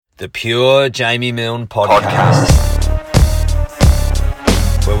The Pure Jamie Milne Podcast,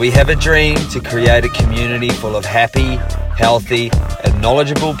 where we have a dream to create a community full of happy, healthy, and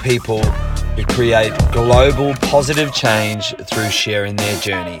knowledgeable people who create global positive change through sharing their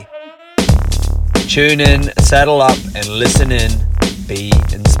journey. Tune in, saddle up, and listen in. Be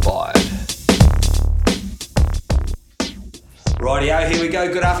inspired. Rightio, here we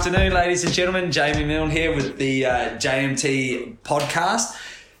go. Good afternoon, ladies and gentlemen. Jamie Milne here with the JMT podcast.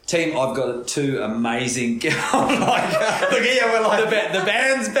 Team, I've got two amazing... look at you, we're like... The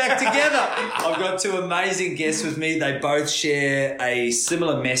band's back together. I've got two amazing guests with me. They both share a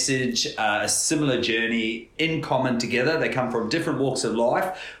similar message, a similar journey in common together. They come from different walks of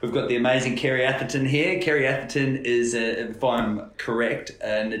life. We've got the amazing Kerrie Atherton here. Kerrie Atherton is, if I'm correct,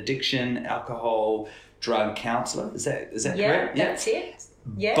 an addiction, alcohol, drug counsellor. Is that correct? Yeah, that's it.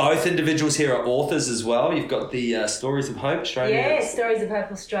 Yeah. Both individuals here are authors as well. You've got the Stories of Hope Australia. Yeah, Stories of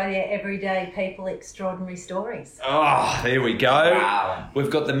Hope Australia, everyday people, extraordinary stories. Oh, there we go. Wow. We've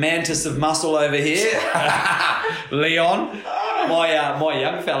got the mantis of muscle over here, Leon. My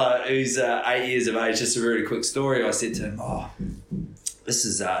young fella who's 8 years of age. Just a really quick story. I said to him, this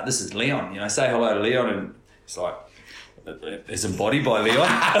is Leon. Say hello to Leon, and he's like, is embodied by Leon.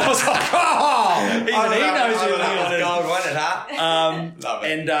 I was like, even he knows who Leon is. God, wasn't it, huh? Love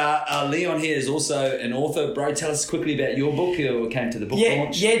it. And Leon here is also an author. Bro, tell us quickly about your book. You came to the book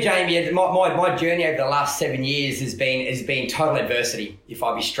launch. Yeah, Jamie. My journey over the last 7 years has been total adversity. If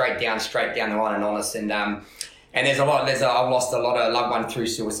I be straight down the line and honest, and I've lost a lot of loved ones through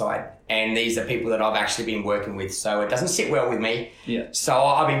suicide, and these are people that I've actually been working with. So it doesn't sit well with me. Yeah. So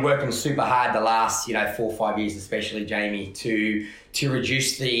I've been working super hard the last 4 or 5 years, especially Jamie, to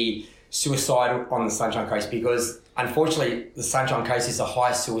reduce the suicide on the Sunshine Coast, because unfortunately the Sunshine Coast is the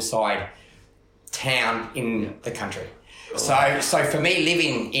highest suicide town in the country. So for me,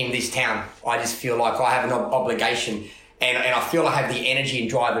 living in this town, I just feel like I have an obligation. And I feel I have the energy and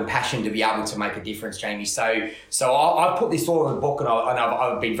drive and passion to be able to make a difference, Jamie. So I put this all in the book, and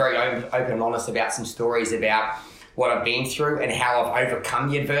I've been very open and honest about some stories about what I've been through and how I've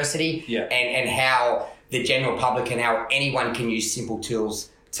overcome the adversity, and how the general public and how anyone can use simple tools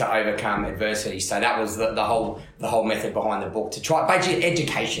to overcome adversity. So that was the whole method behind the book, to try basically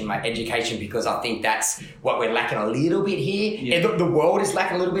education, because I think that's what we're lacking a little bit here. Yeah. The world is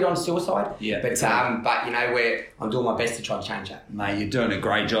lacking a little bit on suicide. Yeah. But I'm doing my best to try and change that. Mate, you're doing a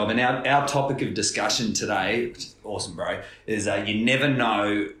great job. And our topic of discussion today, which is awesome, bro, is you never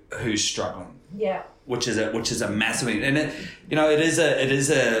know who's struggling. Yeah. Which is a massive, and it is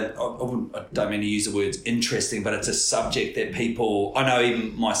a I don't mean to use the words interesting, but it's a subject that people, I know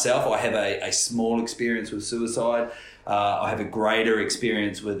even myself, I have a small experience with suicide. I have a greater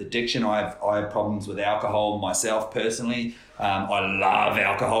experience with addiction. I have problems with alcohol myself personally. I love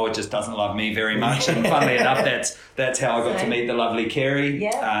alcohol. It just doesn't love me very much. And funnily enough, that's how I got to meet the lovely Kerrie.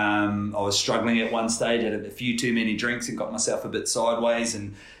 Yeah. I was struggling at one stage. I had a few too many drinks and got myself a bit sideways,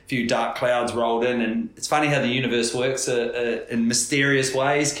 and a few dark clouds rolled in. And it's funny how the universe works in mysterious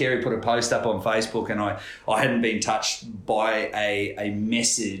ways. Kerrie put a post up on Facebook, and I hadn't been touched by a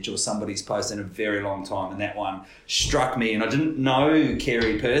message or somebody's post in a very long time. And that one struck me. And I didn't know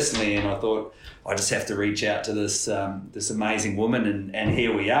Kerrie personally, and I thought, I just have to reach out to this amazing woman, and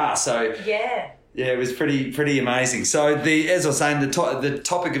here we are. So yeah, it was pretty amazing. So as I was saying, the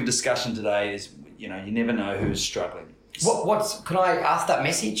topic of discussion today is you never know who's struggling. Can I ask that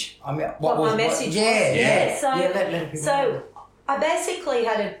message? I mean, what my message was? Yeah. So I basically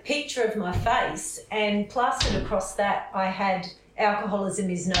had a picture of my face, and plastered across that I had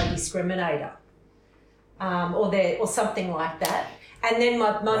alcoholism is no discriminator, or something like that. And then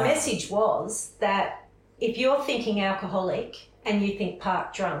my message was that if you're thinking alcoholic and you think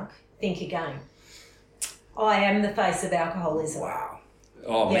part drunk, think again. I am the face of alcoholism. Wow.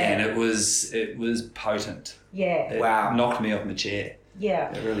 Oh man, it was potent. Yeah. It knocked me off my chair.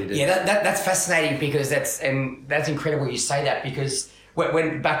 Yeah. It really did. Yeah, that's fascinating, because that's incredible you say that, because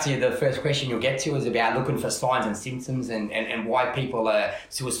when back to the first question you'll get to is about looking for signs and symptoms and why people are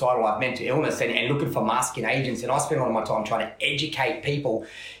suicidal, have mental illness, and looking for masking agents. And I spend a lot of my time trying to educate people.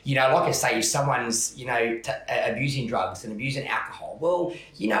 Like I say, if someone's abusing drugs and abusing alcohol, well,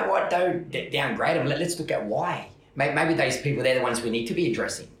 you know what, don't downgrade them. Let's look at why. Maybe those people, they're the ones we need to be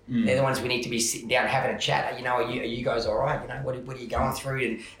addressing. They're the ones we need to be sitting down having a chat. Are you guys all right? What are you going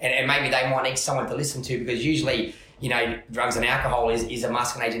through? And maybe they might need someone to listen to, because usually drugs and alcohol is a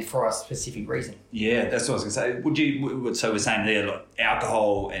masking agent for a specific reason. Yeah, that's what I was going to say. So we're saying there, like,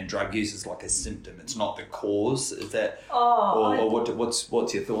 alcohol and drug use is like a symptom. It's not the cause. Is that?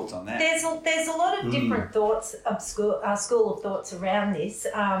 What's your thoughts on that? There's a lot of different thoughts of school of thoughts around this.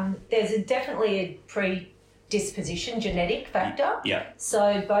 There's definitely a predisposition genetic factor. Yeah.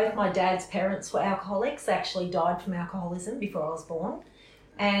 So both my dad's parents were alcoholics. They actually died from alcoholism before I was born.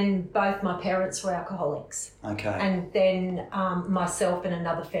 And both my parents were alcoholics. Okay. And then myself and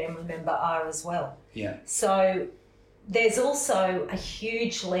another family member are as well. Yeah. So there's also a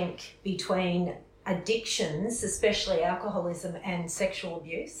huge link between addictions, especially alcoholism, and sexual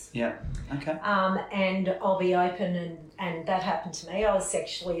abuse. Yeah. Okay. And I'll be open, and that happened to me. I was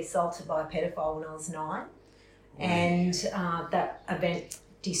sexually assaulted by a pedophile when I was 9. And that event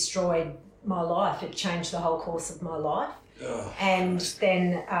destroyed my life. It changed the whole course of my life. Ugh. And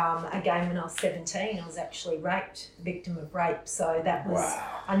then again when I was 17, I was actually raped, victim of rape. So that was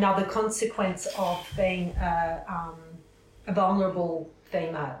another consequence of being a vulnerable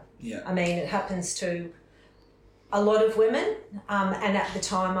female. Yeah. I mean, it happens to a lot of women, and at the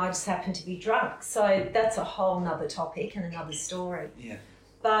time I just happened to be drunk. So that's a whole nother topic and another story. Yeah.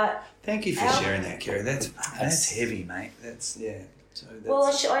 But thank you for sharing that, Kerrie. That's heavy, mate. Well,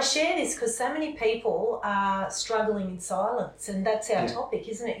 I share this because so many people are struggling in silence, and that's our topic,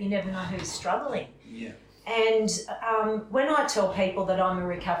 isn't it? You never know who's struggling. Yeah. And when I tell people that I'm a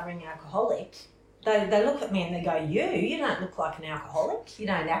recovering alcoholic, they look at me and they go, you don't look like an alcoholic. You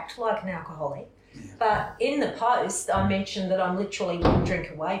don't act like an alcoholic. Yeah. But in the post, I mentioned that I'm literally one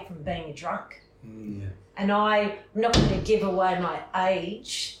drink away from being a drunk. Yeah. And I'm not going to give away my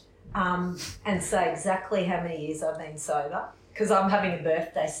age and say exactly how many years I've been sober, because I'm having a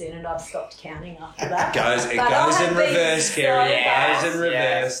birthday soon and I've stopped counting after that. It goes in reverse, Kerrie. It goes in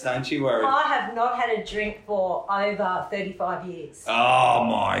reverse. Don't you worry. I have not had a drink for over 35 years. Oh,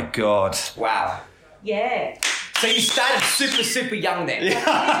 my God. Wow. Yeah. So you started super young then.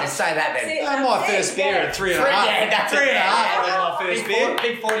 Yeah. Let's say that then. See, I had my first beer at 3.5. Yeah, that's 3.5 was my first beer.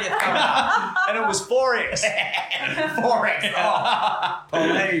 Big 40th coming up. And it was 4X. 4X. Oh,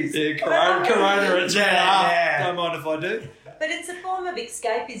 please. Yeah, Corona at 3.5. Yeah. Don't mind if I do. But it's a form of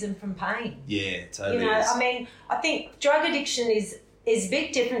escapism from pain. Yeah, totally. You know, I mean, I think drug addiction is a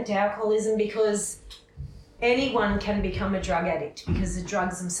bit different to alcoholism because anyone can become a drug addict because the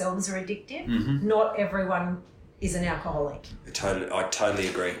drugs themselves are addictive. Mm-hmm. Not everyone is an alcoholic. I totally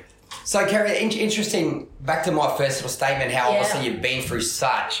agree. So, Kerrie, interesting, back to my first little statement, how obviously you've been through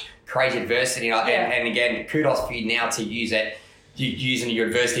such crazy adversity. And again, kudos for you now to use it, using your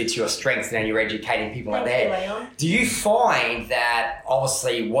adversity to your strengths, and you're educating people out there. Thank you, Leon. Do you find that,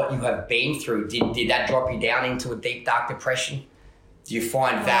 obviously, what you have been through, did that drop you down into a deep, dark depression? Do you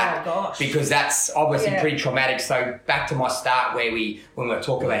find that? Oh, gosh. Because that's obviously pretty traumatic. So, back to my start when we were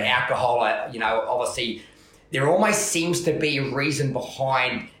talking about alcohol, obviously, there almost seems to be a reason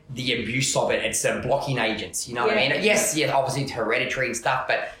behind the abuse of it. It's blocking agents, you know what I mean? Yes, obviously it's hereditary and stuff,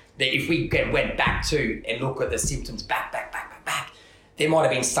 but if we went back to and look at the symptoms back, there might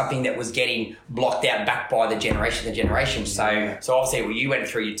have been something that was getting blocked out back by the generation to generation. So obviously what you went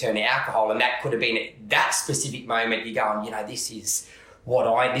through, you turned to alcohol, and that could have been at that specific moment you're going, this is what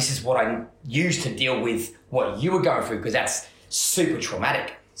I used to deal with what you were going through, because that's super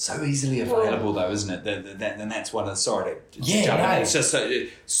traumatic. So easily available, though, isn't it? And that's one of the... Sorry to jump in. It's just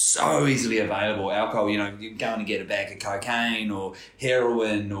so easily available. Alcohol, you're going to get a bag of cocaine or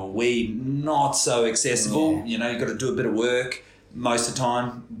heroin or weed, not so accessible. Yeah. You've got to do a bit of work most of the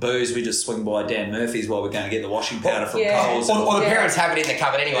time. Booze, we just swing by Dan Murphy's while we're going to get the washing powder from Coles. Or the parents have it in the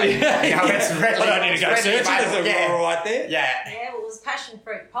cupboard anyway. It's readily, I don't need to go searching. It's all right there. Yeah. Yeah, well, it was passion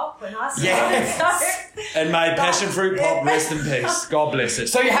fruit pop when I started. And made passion fruit pop, rest in peace. God bless it.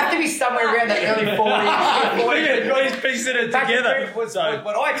 So you have to be somewhere around the early 40s. Look at got his piecing it together. Was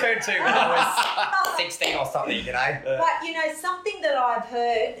what I turned to when I was 16 or something, But, something that I've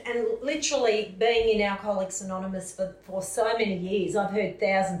heard, and literally being in Alcoholics Anonymous for so many years, I've heard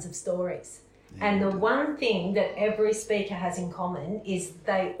thousands of stories. Yeah. And the one thing that every speaker has in common is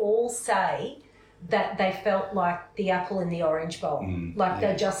they all say that they felt like the apple in the orange bowl,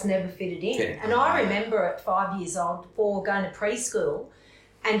 they just never fitted in. And I remember at 5 years old, before going to preschool,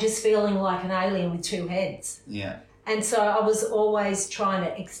 and just feeling like an alien with two heads. Yeah. And so I was always trying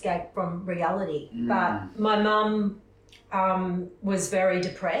to escape from reality. But my mum was very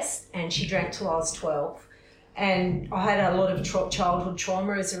depressed, and she drank till I was 12. And I had a lot of childhood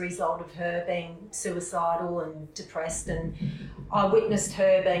trauma as a result of her being suicidal and depressed. And I witnessed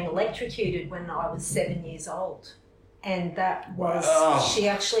her being electrocuted when I was 7 years old. And that was, she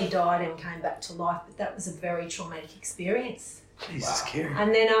actually died and came back to life, but that was a very traumatic experience. Jesus, Kerrie.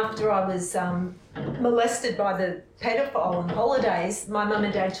 And then after I was molested by the pedophile on holidays, my mum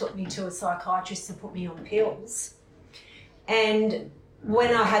and dad took me to a psychiatrist to put me on pills. And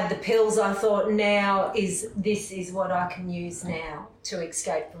when I had the pills, I thought, this is what I can use now to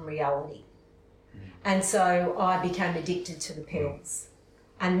escape from reality. And so I became addicted to the pills.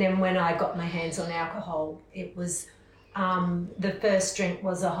 And then when I got my hands on alcohol, it was the first drink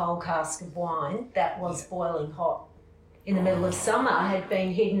was a whole cask of wine that was boiling hot. In the middle of summer, I had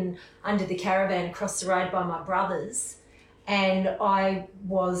been hidden under the caravan across the road by my brothers, and I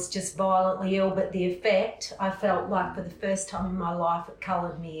was just violently ill, but the effect, I felt like for the first time in my life, it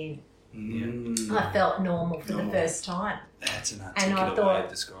coloured me in. I felt normal for the first time. That's an and I articulate thought, way of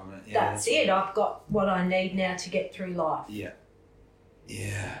describing it. Yeah, that's it. I've got what I need now to get through life. Yeah.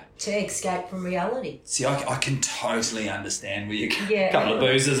 Yeah. To escape from reality. See, I can totally understand where you Yeah. a couple of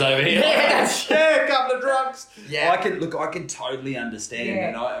boozers over here. Yeah, a couple of drugs. Yeah. I can totally understand.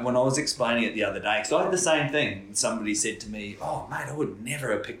 Yeah. And when I was explaining it the other day, because I had the same thing. Somebody said to me, "Oh, mate, I would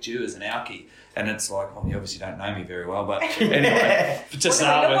never have picked you as an alkie." And it's like, you obviously don't know me very well, but anyway, just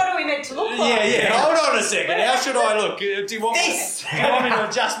what are we meant to look like? Yeah. Hold on a second. How should I look? Do you want me to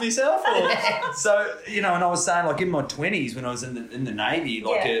adjust myself? Or? So, and I was saying, like in my 20s when I was in the Navy,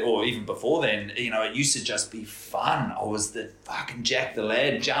 or even before then, it used to just be fun. I was the fucking Jack the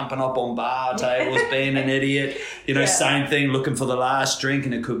Lad, jumping up on bar tables, being an idiot. Same thing, looking for the last drink,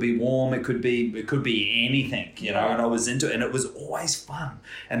 and it could be warm, it could be anything, and I was into it, and it was always fun.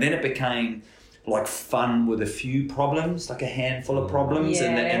 And then it became like fun with a few problems, like a handful of problems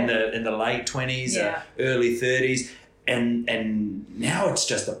in the late 20s, early 30s, and now it's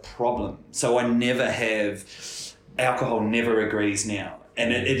just a problem. So I never have, alcohol never agrees now,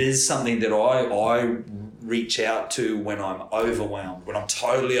 and it is something that I reach out to when I'm overwhelmed, when I'm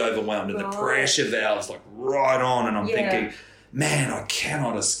totally overwhelmed, and the pressure valve's like right on, and I'm thinking, man, I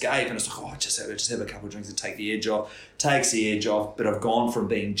cannot escape. And it's like, just have a couple of drinks and take the edge off. Takes the edge off, but I've gone from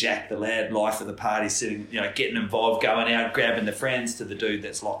being Jack the Lad, life of the party, sitting, getting involved, going out, grabbing the friends, to the dude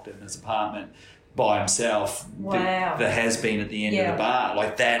that's locked in his apartment by himself. Wow. The has-been at the end of the bar.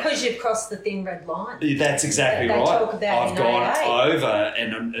 Like that. Because you've crossed the thin red line. That's exactly they right. Talk about I've gone over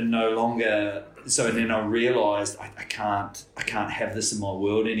and no longer... So then I realised I can't have this in my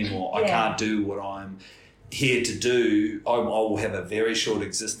world anymore. I can't do what I'm here to do. I will have a very short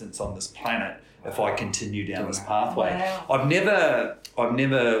existence on this planet if I continue down this pathway. Wow. I've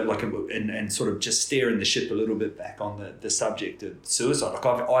never like, and sort of just steering the ship a little bit back on the subject of suicide. Like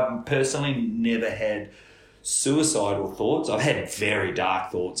I've personally never had suicidal thoughts. I've had very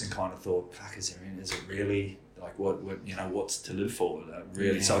dark thoughts and kind of thought, fuck, is it really like what what's to live for?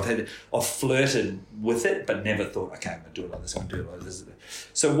 Really? Yeah. So I've flirted with it, but never thought, okay, I'm gonna do it like this. I'm gonna do it like this.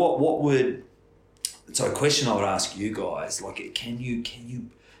 So So a question I would ask you guys, like, can you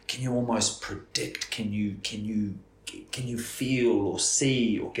almost predict? Can you feel or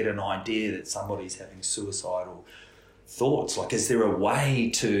see or get an idea that somebody's having suicidal thoughts? Like, is there a way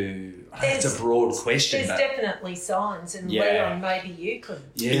to? It's a broad question. There's definitely signs, and Leon, maybe you could.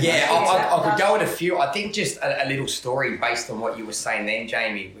 I could go in a few. I think just a little story based on what you were saying then,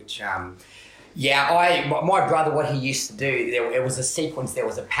 Jamie. Which, my brother, what he used to do, it was a sequence. There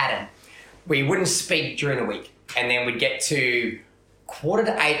was a pattern. We wouldn't speak during the week, and then we'd get to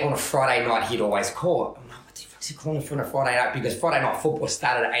 7:45 on a Friday night. He'd always call. I'm like, what the fuck's he calling for on a Friday night? Because Friday night football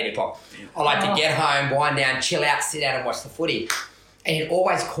started at 8 o'clock. I like to get home, wind down, chill out, sit down and watch the footy. And he'd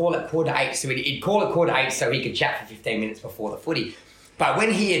always call at 7:45. So he'd call at 7:45 so he could chat for 15 minutes before the footy. But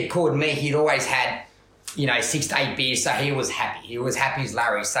when he had called me, he'd always had, 6 to 8 beers, so he was happy. He was happy as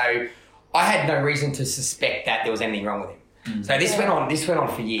Larry. So I had no reason to suspect that there was anything wrong with him. So this went on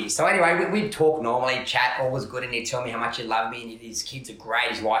for years. So anyway, we'd talk normally, chat, all was good, and he'd tell me how much he loved me, and his kids are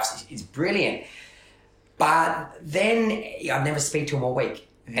great, his wife is brilliant. But then I'd never speak to him all week.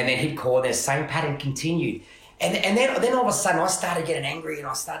 And then he'd call, and the same pattern continued. And then all of a sudden I started getting angry, and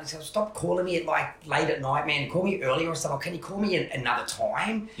I started to say, stop calling me at like late at night, man. Call me earlier or something. Can you call me another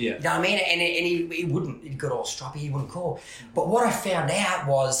time? Yeah. You know what I mean? And he wouldn't. He got all stroppy. He wouldn't call. But what I found out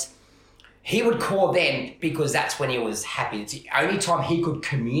was he would call then because that's when he was happy. It's the only time he could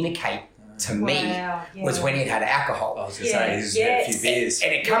communicate to me was when he'd had alcohol. I was going to say, he's had a few beers.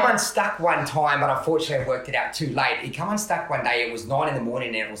 And it come unstuck one time, but unfortunately I worked it out too late. It come unstuck one day. It was 9 a.m.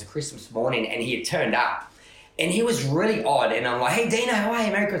 and it was a Christmas morning, and he had turned up. And he was really odd. And I'm like, hey, Dino, how are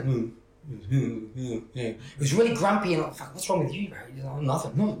you? Merry Christmas. He was really grumpy, and I'm like, fuck, what's wrong with you, bro? He's like,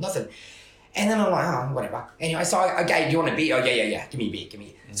 nothing. And then I'm like, oh, whatever. Anyway, so I gave, do you want a beer? Oh, yeah. Give me a beer.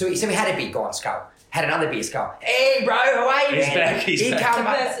 So we had a beer, go on, skull. had another beer. Go, hey bro, how are you? He's back. He's back. Come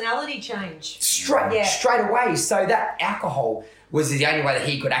back. Personality change. Straight away. So that alcohol was the only way that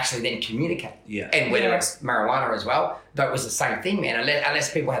he could actually then communicate. Yeah. And whether it's marijuana as well, that was the same thing, man.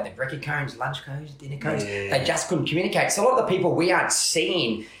 Unless people had the brekkie cones, lunch cones, dinner cones, they just couldn't communicate. So a lot of the people we aren't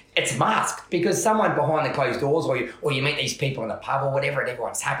seeing, it's masked because someone behind the closed doors, or you meet these people in the pub or whatever, and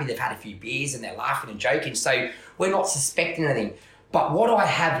everyone's happy, they've had a few beers and they're laughing and joking. So we're not suspecting anything. But what I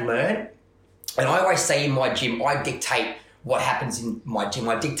have learned, and I always say in my gym, I dictate what happens in my gym.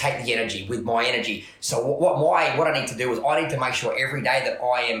 I dictate the energy with my energy. So what I need to do is I need to make sure every day that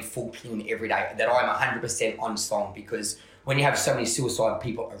I am full pin every day, that I'm 100% on song, because when you have so many suicide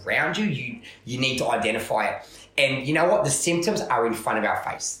people around you, you need to identify it. And you know what? The symptoms are in front of our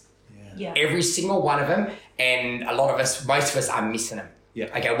face. Yeah. Every single one of them, and a lot of us, most of us are missing them. Yeah.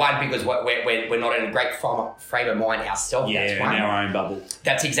 Okay, one, because we're not in a great frame of mind ourselves. Yeah, that's one. in our own bubble.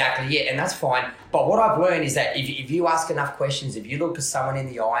 That's exactly it, and that's fine. But what I've learned is that if you ask enough questions, if you look at someone in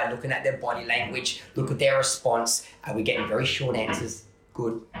the eye, looking at their body language, look at their response, are we getting very short answers?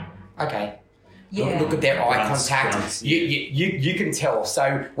 Good. Okay. Yeah. Look at their eye contact. Grunts, You can tell.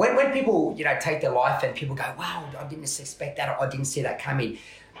 So when people take their life and people go, wow, I didn't expect that, or I didn't see that coming,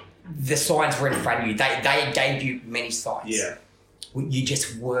 the signs were in front of you. They gave you many signs. Yeah. You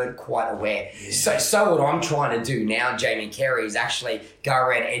just weren't quite aware. Yeah. So what I'm trying to do now, Jamie and Kerrie, is actually go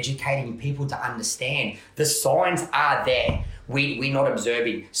around educating people to understand the signs are there. We're not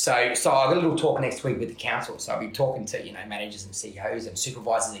observing. So I got a little talk next week with the council. So I'll be talking to managers and CEOs and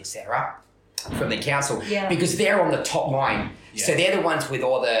supervisors, etc., from the council, because they're on the top line. Yeah. So they're the ones with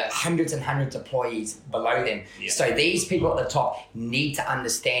all the hundreds and hundreds of employees below them. Yeah. So these people at the top need to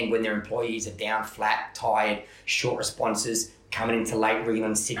understand when their employees are down, flat, tired, short responses, coming into late,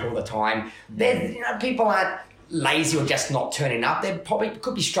 reeling sick all the time. People aren't lazy or just not turning up. They probably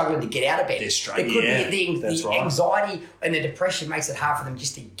could be struggling to get out of bed. The anxiety and the depression makes it hard for them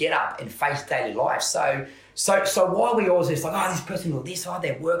just to get up and face daily life. So why we always just like, this person will this,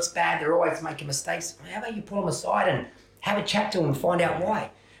 their work's bad, they're always making mistakes. How about you pull them aside and have a chat to them and find out why?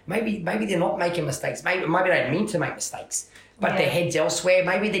 Maybe they're not making mistakes. Maybe they don't mean to make mistakes, but their head's elsewhere.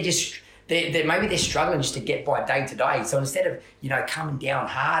 Maybe they're struggling just to get by day to day. So instead of coming down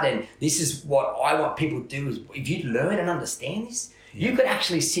hard, and this is what I want people to do, is if you learn and understand this, you could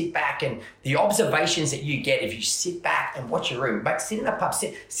actually sit back, and the observations that you get if you sit back and watch your room, but sit in a pub,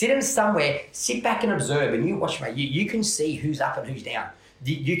 sit in somewhere, sit back and observe, and you watch, mate. You can see who's up and who's down.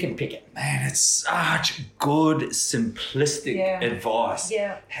 You can pick it. Man, it's such good, simplistic advice.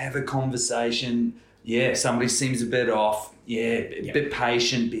 Yeah. Have a conversation. Yeah, somebody seems a bit off. A bit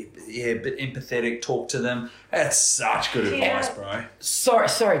patient, a bit empathetic, talk to them. That's such good advice, bro.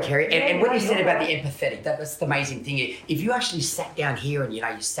 Sorry, Kerrie. And when you said about the empathetic, that's the amazing thing. If you actually sat down here and, you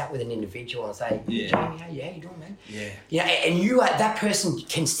sat with an individual and say, Jamie, how you doing, man? Yeah. And that person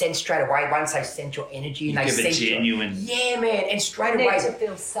can sense straight away, once they sense your energy. And you they give it genuine. Man. And straight away. Need to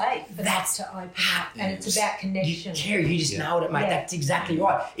feel safe for that to open up. And it's about connection. Kerrie, you just nailed it, mate. That's exactly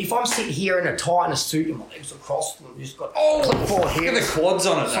right. If I'm sitting here in a tie and a suit and my legs are crossed and I've just got clip forward here. Look at the quads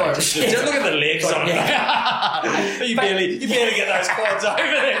on it, though. Just look at the legs on it. You barely get those quads over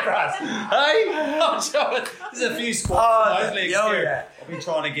there, Russ. Hey? I'm sure there's a few squats for those legs. I've been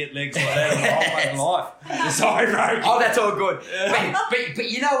trying to get legs like that in my whole fucking life. Sorry, bro. Oh, that's all good.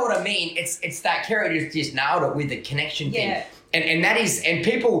 But you know what I mean? It's that Kerrie just nailed it with the connection thing. And that is, and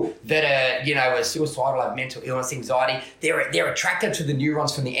people that are, suicidal, have mental illness, anxiety, they're attracted to the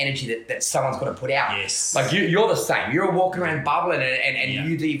neurons from the energy that someone's got to put out. Yes. Like you're the same. You're walking around bubbling and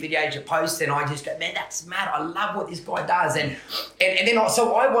you do videos, you post, and I just go, man, that's mad. I love what this guy does. And then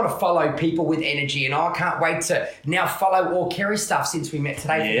so I want to follow people with energy, and I can't wait to now follow all Kerrie stuff since we met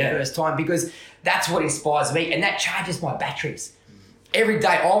today for the first time, because that's what inspires me, and that charges my batteries. Every day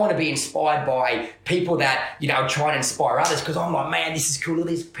I want to be inspired by people that, are trying to inspire others, because I'm like, man, this is cool. All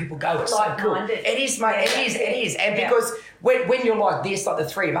these people go, it's so cool. It is, mate. It is. And because when you're like this, like the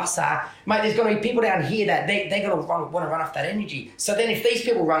three of us are, mate, there's going to be people down here that they're going to want to run off that energy. So then if these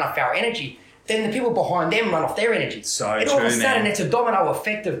people run off our energy, then the people behind them run off their energy. And all of a sudden, it's a domino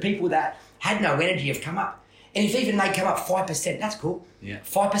effect of people that had no energy have come up. And if even they come up 5%, that's cool.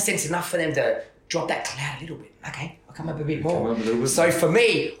 5% is enough for them to drop that cloud a little bit. Okay, I'll come up a bit more. So for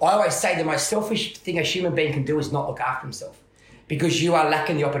me, I always say the most selfish thing a human being can do is not look after himself, because you are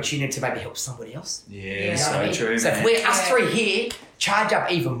lacking the opportunity to maybe help somebody else. True. So if we're us three here, charge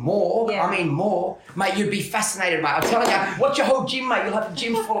up even more, more, mate, you'd be fascinated, mate. I'm telling you, watch your whole gym, mate. You'll have a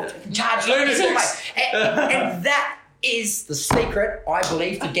gym full of charged lunatics, mate. And is the secret, I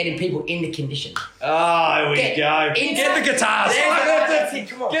believe, to getting people into condition. Oh, here we go. Get the guitars.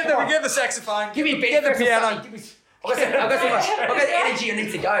 Come on, Get the saxophone. Give me a bit. Get the piano. I've got the energy I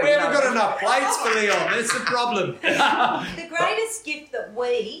need to go. We haven't got enough plates for Leon. That's the problem. The greatest gift that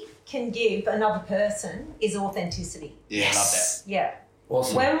we can give another person is authenticity. Yeah, I love that. Yeah.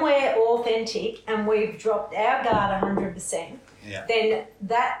 Awesome. When we're authentic and we've dropped our guard 100%, then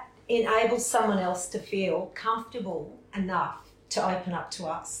that enables someone else to feel comfortable enough to open up to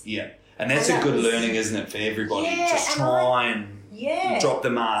us. Yeah. And that's a good learning, isn't it, for everybody? Yeah, Just try and drop the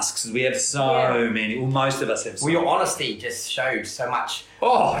masks. We have so many. Well, most of us have so Well, your honesty just showed so much.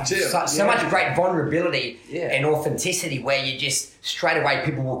 Oh, So much great vulnerability Yeah. and authenticity where you just straight away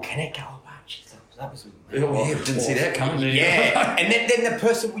people will connect. Oh, wow, geez, that was. didn't see that coming. Yeah, and then the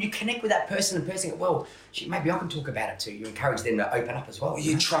person, you connect with that person, the person goes, well, gee, maybe I can talk about it too. You encourage them to open up as well.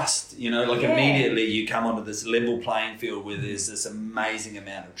 You trust, immediately you come onto this level playing field where there's this amazing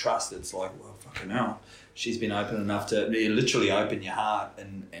amount of trust. It's like, well, fucking hell, she's been open enough to literally open your heart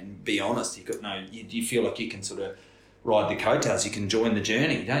and be honest. You feel like you can sort of ride the coattails. You can join the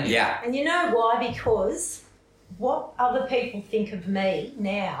journey, don't you? Yeah. And you know why? Because what other people think of me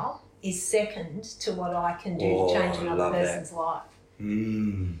now is second to what I can do to change another person's life.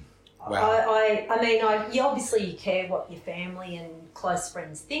 Wow. Obviously you care what your family and close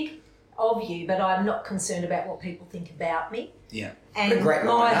friends think of you, but I'm not concerned about what people think about me. Yeah. And What a great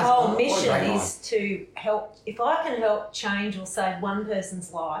my line. whole What a great mission line. is to help. If I can help change or save one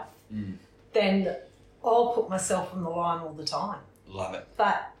person's life, then I'll put myself on the line all the time. Love it.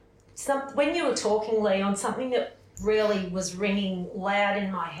 But when you were talking, Leon, something that really was ringing loud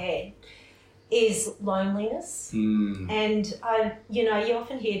in my head is loneliness. And you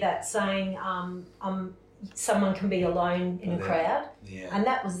often hear that saying, someone can be alone in a crowd. Yeah. And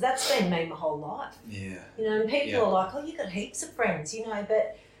that's been me my whole life. Yeah. And people are like, oh, you got heaps of friends,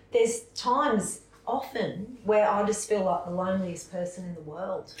 but there's times often where I just feel like the loneliest person in the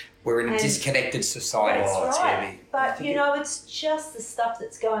world. We're in a disconnected society. That's it's right. heavy. But it's just the stuff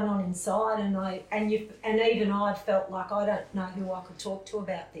that's going on inside, and even I've felt like I don't know who I could talk to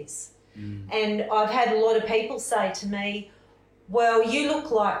about this. And I've had a lot of people say to me, well, you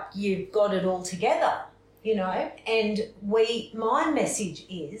look like you've got it all together, and my message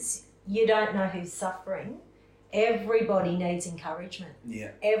is, you don't know who's suffering. Everybody needs encouragement.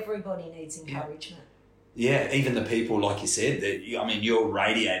 Yeah. Everybody needs encouragement. Yeah, even the people, like you said, that you're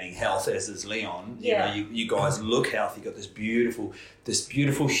radiating health, as is Leon. You guys look healthy. You've got this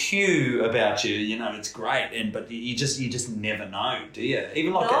beautiful hue about you. It's great. But you just never know, do you?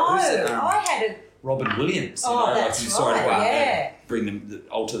 Even like I had a Robin Williams. that's right. Bring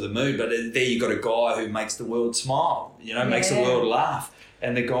alter the mood. But there you got a guy who makes the world smile. Makes the world laugh.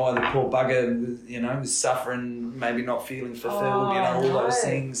 And the guy, the poor bugger, was suffering, maybe not feeling fulfilled, all those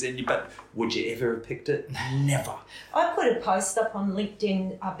things. But would you ever have picked it? Never. I put a post up on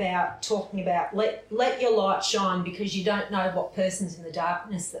LinkedIn about talking about let your light shine, because you don't know what person's in the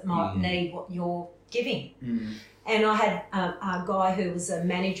darkness that might need what you're giving. And I had a guy who was a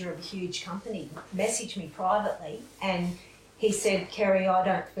manager of a huge company message me privately, and he said, Kerrie, I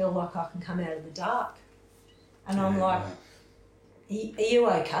don't feel like I can come out of the dark. And I'm like, are you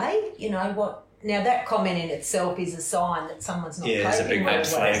okay? What? Now that comment in itself is a sign that someone's not coping. There's a big red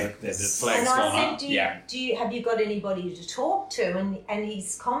flag. well. There's a flag And gone I up. said, have you got anybody to talk to? And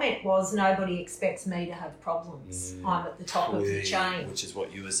his comment was, nobody expects me to have problems. I'm at the top of the chain. Which is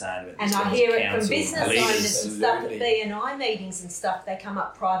what you were saying about And I hear it from council business leaders. owners and stuff at B&I meetings and stuff. They come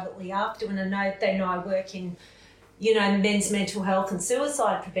up privately after, and they know I work in, men's mental health and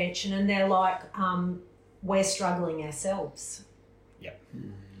suicide prevention, and they're like, we're struggling ourselves. Yep.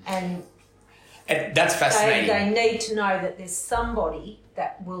 And that's fascinating. they need to know that there's somebody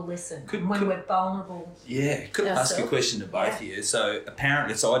that will listen when we're vulnerable. Yeah, could I ask you a question to both of Yeah. you? So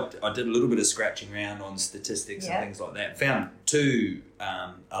apparently, I did a little bit of scratching around on statistics and things like that. Found two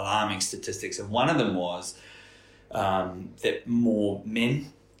alarming statistics, and one of them was that more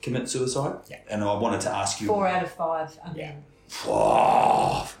men commit suicide. Yeah. And I wanted to ask you. 4 out of 5 are men.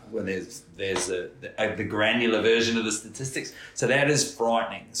 Oh, well, there's the granular version of the statistics. So that is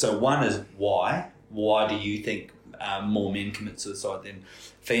frightening. So one is why? Why do you think more men commit suicide than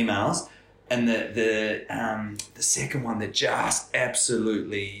females? And the second one that just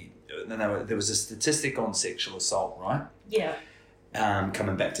absolutely, there was a statistic on sexual assault, right? Yeah.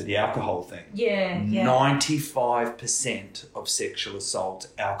 Coming back to the alcohol thing. Yeah. 95% of sexual assault,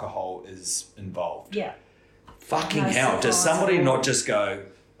 alcohol is involved. Yeah. Fucking No hell. Does somebody not just go,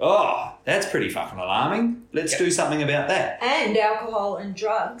 oh, that's pretty fucking alarming. Let's do something about that. And alcohol and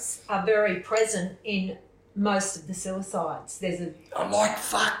drugs are very present in most of the suicides. I'm like,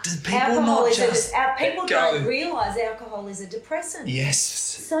 fuck, did people alcohol not is just people go? don't realise alcohol is a depressant. Yes.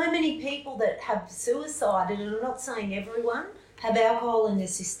 So many people that have suicided, and I'm not saying everyone, have alcohol in their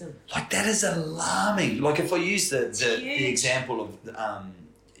system. Like, that is alarming. Like, if I use the huge. example of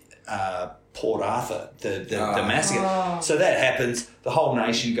Port Arthur, the massacre. So that happens, the whole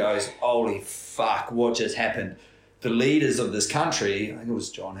nation goes, holy fuck, what just happened? The leaders of this country, I think it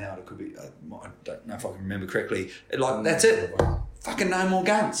was John Howard, it could be, I don't know if I can remember correctly, like, that's it. Fucking no more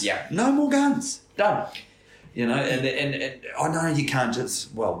guns. Yeah. No more guns. Done. You know, and I know you can't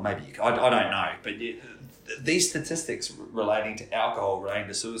just, well, maybe you can, I don't know, but these statistics relating to alcohol, relating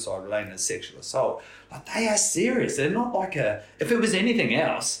to suicide, relating to sexual assault, like, they are serious. They're not like if it was anything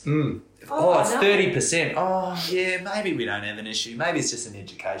else, it's 30%. Oh, yeah, maybe we don't have an issue. Maybe it's just an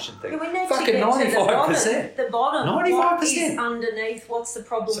education thing. Yeah, we need fucking to get 95%. to the bottom. 95%. What is underneath? What's the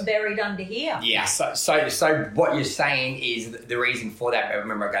problem buried under here? Yeah, so what you're saying is the reason for that,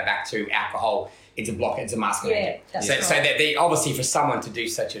 remember I go back to alcohol, it's a masculine Yeah, agent. that's So right. they obviously for someone to do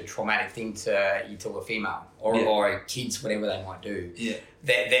such a traumatic thing to a female or kids, whatever they might do,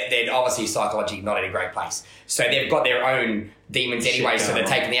 they're obviously psychologically not in a great place. So they've got their own demons anyway, so they're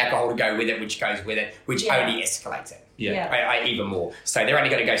taking the alcohol to go with it, which goes with it, which only escalates it. Even more. So they're only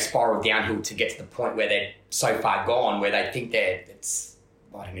going to go spiral downhill to get to the point where they're so far gone where they think I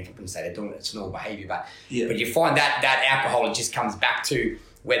don't know if I can say they're doing it's normal behaviour, but you find that alcohol, it just comes back to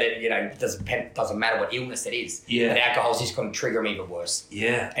whether, it doesn't matter what illness it is. Yeah. The alcohol's just going to trigger them even worse.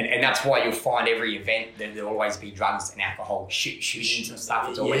 Yeah. And that's why you'll find every event that there'll always be drugs and alcohol, shootings and stuff.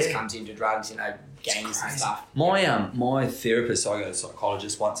 It always comes into drugs, gangs and stuff. My therapist, I go to a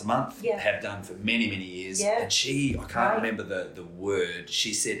psychologist once a month, Yeah. have done for many, many years, Yeah. and I can't remember the word,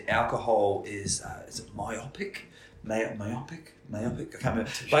 she said alcohol is it myopic? Myopic? I can't remember.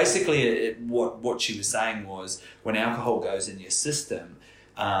 Basically, what she was saying was when alcohol goes in your system,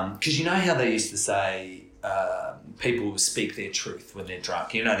 because you know how they used to say people speak their truth when they're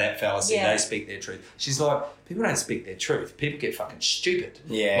drunk. You know that fallacy, they speak their truth. She's like, people don't speak their truth. People get fucking stupid.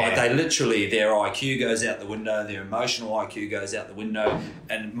 Yeah. Like they literally, their IQ goes out the window, their emotional IQ goes out the window,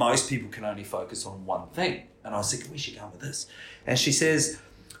 and most people can only focus on one thing. And I was thinking, where's she going with this? And she says,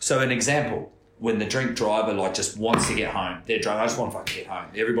 so an example, when the drink driver just wants to get home, they're drunk, I just want to fucking get home.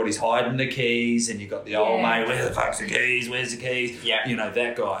 Everybody's hiding the keys, and you've got the old mate, where the fuck's the keys? Where's the keys? Yeah.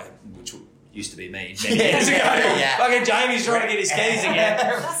 That guy, which used to be me many years ago. Fucking Jamie's trying to get his keys again.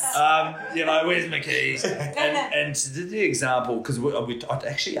 Where's my keys? And to do the example, because I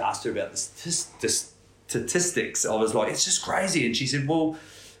actually asked her about the statistics. I was like, it's just crazy. And she said, well,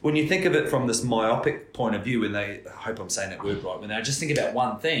 when you think of it from this myopic point of view, I hope I'm saying that word right, when they just think about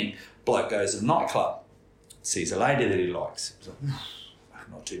one thing, bloke goes to the nightclub, sees a lady that he likes. He's like,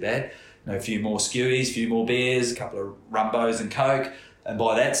 not too bad. A few more skewies, a few more beers, a couple of rumbos and coke. And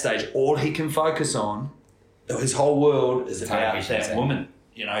by that stage, all he can focus on, his whole world is about that woman.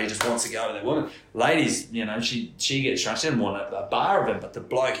 He just wants to go to that woman. Ladies, she gets drunk. She doesn't want a bar of him, but the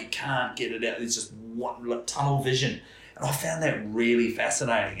bloke, he can't get it out. It's just one tunnel vision. And I found that really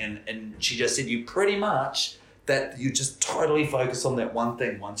fascinating. And she just said, you pretty much, that you just totally focus on that one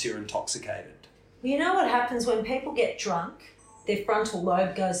thing once you're intoxicated. You know what happens when people get drunk? Their frontal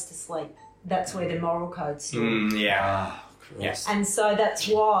lobe goes to sleep. That's where their moral code's stored. Yes. And so that's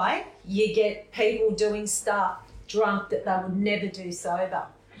why you get people doing stuff drunk that they would never do sober.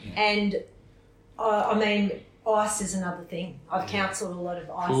 Yeah. And ice is another thing. I've counselled a lot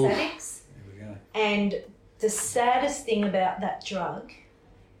of ice addicts. There we go. And the saddest thing about that drug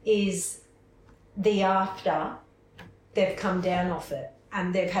is the after they've come down off it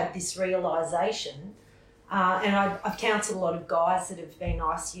and they've had this realisation. And I've counselled a lot of guys that have been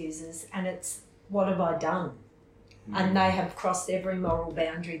ice users, and it's, what have I done? And they have crossed every moral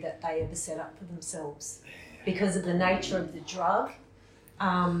boundary that they ever set up for themselves because of the nature of the drug.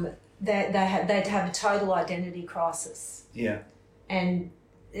 They'd have a total identity crisis. Yeah. And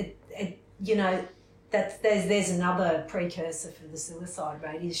there's another precursor for the suicide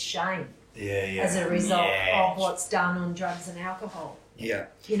rate is shame. As a result of what's done on drugs and alcohol. Yeah.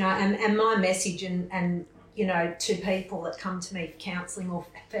 And my message and to people that come to me for counselling or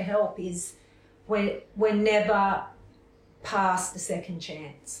for help is we're never past the second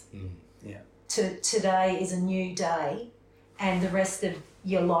chance. Today is a new day, and the rest of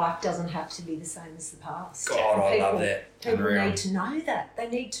your life doesn't have to be the same as the past. God, I love that. People need to know that. They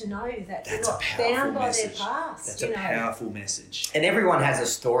need to know that they're not bound by their past. That's a powerful message. And everyone has a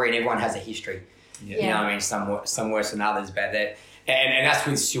story and everyone has a history. Yeah. You know what I mean? Some worse than others, but And that's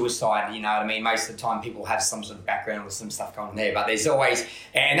with suicide, you know what I mean? Most of the time people have some sort of background or some stuff going on there, but there's always,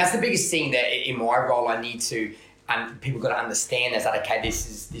 and that's the biggest thing that in my role I need to, people got to understand is that, okay,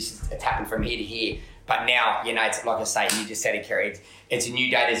 it's happened from here to here. But now, you know, it's like I say, you just said it, Kerrie, it's a new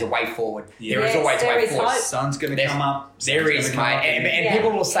day, there's a way forward. Yeah. There is always a way forward. The sun's going to come up. There is, mate. And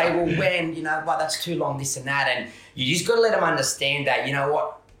people will say, well, when, you know, well, that's too long, this and that. And you just got to let them understand that, you know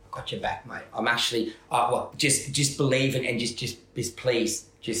what, I've got your back, mate. I'm actually, just believe and just please,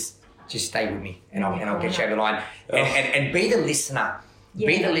 just stay with me and I'll get you over the line. And be the listener. Yeah.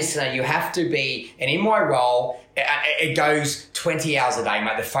 Be the listener. You have to be, and in my role, it goes 20 hours a day,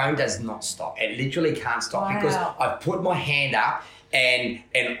 mate. The phone does not stop. It literally can't stop because I've put my hand up and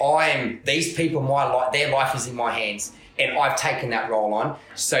these people, their life is in my hands and I've taken that role on.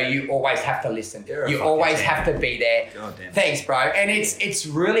 So you always have to listen. You always have to be there. Thanks, bro. And it's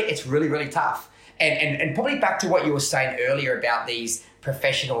really tough. And probably back to what you were saying earlier about these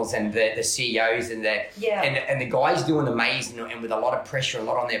professionals and the CEOs and the guys doing amazing and with a lot of pressure, a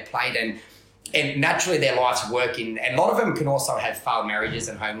lot on their plate and naturally their life's working. And a lot of them can also have failed marriages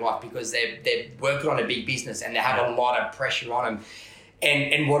and home life because they're working on a big business and they have a lot of pressure on them.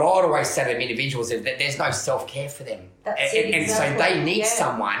 And what I'd always say to them individuals is that there's no self-care for them. And so they need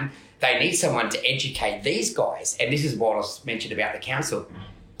someone to educate these guys. And this is what I mentioned about the council.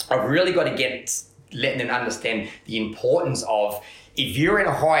 I've really got to letting them understand the importance of, if you're in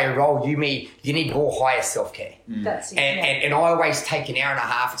a higher role, you need more higher self-care. That's it. And I always take an hour and a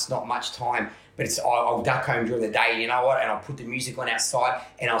half. It's not much time, but I'll duck home during the day. You know what? And I'll put the music on outside,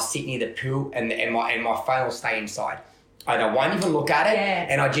 and I'll sit near the pool, and my phone will stay inside. And I won't even look at it,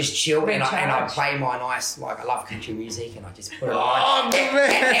 and I just chill, and I play my nice, like, I love country music, and I just put it on.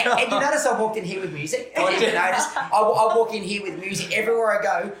 And you notice I walked in here with music? I didn't notice. I walk in here with music. Everywhere I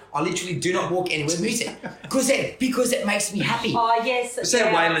go, I literally do not walk in with music. Because it makes me happy. Oh, yes. Is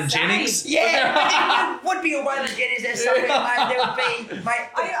that Waylon Jennings? Yeah, it would be a Waylon Jennings there somewhere, mate. There would be, mate.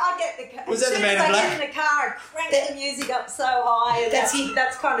 I get the car. Was that the Man in in Black? I get in the car and crank the music up so high. That's it.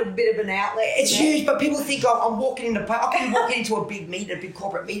 That's kind of a bit of an outlet. It's huge, but people think I'm walking in the park. I can walk into a big meeting, a big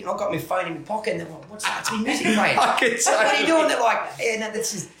corporate meeting. I've got my phone in my pocket, and they're like, "What's that? It's my music, mate." What are you doing? They're like, "Yeah, no,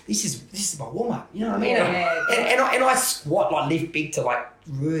 this is my warm up." You know what I mean? And I squat, like, lift big to, like,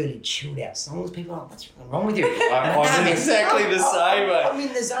 really chilled out songs. People are like, "What's wrong with you?" I'm exactly the same, mate. I'm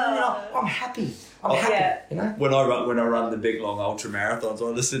in the zone. I'm happy. I'm happy. You know? When I run the big long ultra marathons, I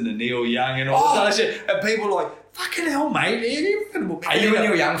listen to Neil Young and all this other shit, and people are like, "Fucking hell, mate! Are you a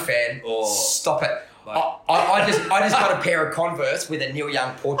Neil Young fan?" Oh. Stop it. I just got a pair of Converse with a Neil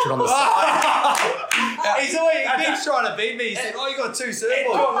Young portrait on the side. He keeps trying to beat me. He said, you got two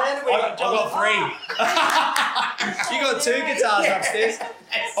surfboards. I got three. You got two guitars upstairs.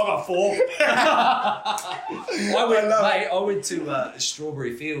 I got four. I went to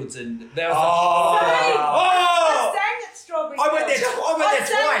Strawberry Fields and there was I sang at Strawberry I went there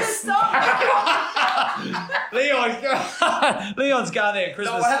twice. Leon's going there at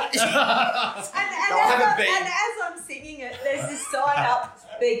Christmas. And as I'm singing it, there's this sign up,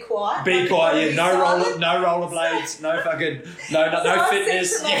 "Be quiet." Be quiet, yeah. No rollerblades, no fucking, no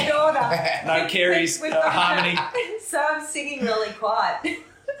fitness. To my daughter, no Kerrie's harmony. So I'm singing really quiet.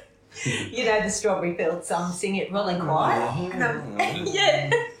 You know the Strawberry Fields song, "Sing It Really Quiet."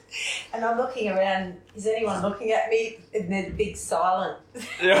 And I'm looking around, is anyone looking at me? And there's big silent.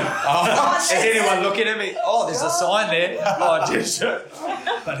 Yeah. Is anyone looking at me? Oh, there's a sign there.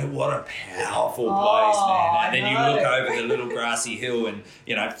 But what a powerful place, man. And then you look over the little grassy hill and,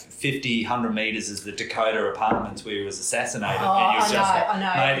 50, 100 metres is the Dakota Apartments where he was assassinated. And you're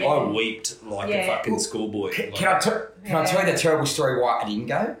mate, I wept like a fucking schoolboy. Can I tell you the terrible story why I didn't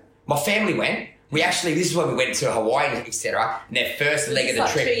go? My family went. This is when we went to Hawaii, etc. And their first leg of the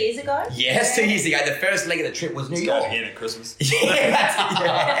trip. 2 years ago? Yes, 2 years ago. The first leg of the trip was New York. Again at Christmas. Yeah,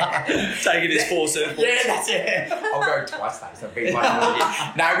 that's it. Taking his 4 surfboards. Yeah, that's it. I'll go twice though, so be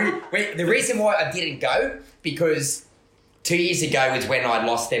No, the reason why I didn't go, because 2 years ago was when I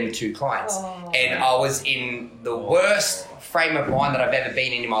lost them 2 clients. And I was in the worst frame of mind that I've ever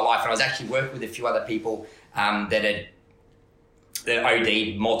been in my life. And I was actually working with a few other people that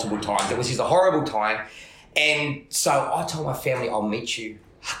OD'd multiple times. It was just a horrible time. And so I told my family, I'll meet you.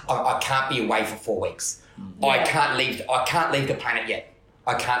 I can't be away for 4 weeks. Yeah. I can't leave the planet yet.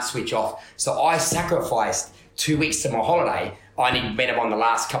 I can't switch off. So I sacrificed 2 weeks to my holiday. I only met him on the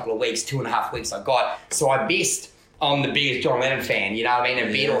last couple of weeks, 2.5 weeks I got. So I missed, I'm the biggest John Lennon fan, you know what I mean,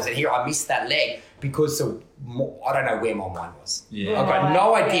 and Beatles. And here I missed that leg because I don't know where my mind was. Yeah. I've got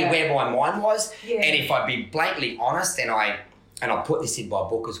no idea where my mind was. Yeah. And if I'd be blatantly honest, and I put this in my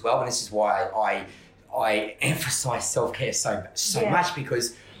book as well, and this is why I emphasize self-care so much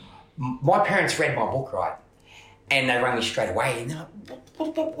because my parents read my book, right? And they rang me straight away and they're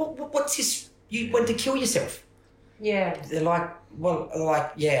like, what's this? You went to kill yourself. Yeah. They're like,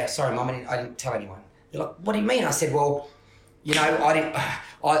 yeah, sorry, Mum, I didn't tell anyone. They're like, what do you mean? I said, well, you know,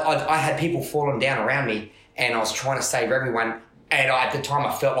 I had people falling down around me and I was trying to save everyone. And at the time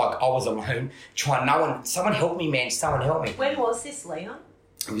I felt like I was alone, someone help me, man, someone help me. When was this, Leon?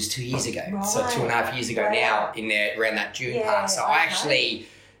 It was 2 years ago. Right. So 2.5 years ago now in there around that June part. So I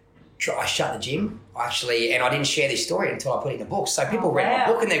shut the gym, and I didn't share this story until I put it in the book. So people read my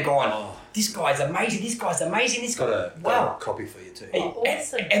book and they're going, this guy's amazing, this guy's amazing, this guy. Got a copy for you too.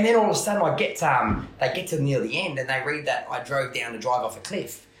 Awesome. And then all of a sudden they get to near the end and they read that I drove down to drive off a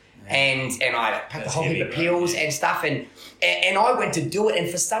cliff. And I packed a whole heap of pills and stuff and I went to do it and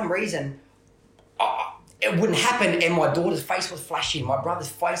for some reason it wouldn't happen and my daughter's face was flashing, my brother's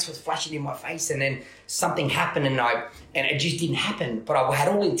face was flashing in my face and then something happened and it just didn't happen. But I had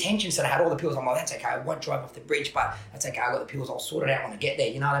all intentions and I had all the pills. I'm like, that's okay, I won't drive off the bridge, but that's okay, I got the pills, I'll sort it out when I get there,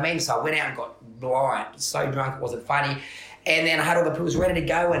 you know what I mean? So I went out and got blind, so drunk it wasn't funny. And then I had all the pills ready to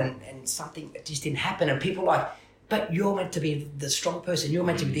go and something just didn't happen and people like, but you're meant to be the strong person, you're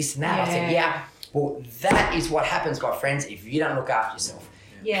meant to be this and that. Yeah. I said, yeah, well, that is what happens, my friends, if you don't look after yourself.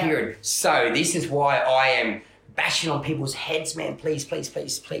 Yeah. Period. So this is why I am bashing on people's heads, man. Please, please,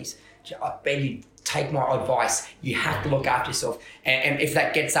 please, please. I beg you, take my advice. You have to look after yourself. And if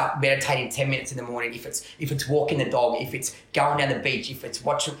that gets up, meditating 10 minutes in the morning, if it's walking the dog, if it's going down the beach, if it's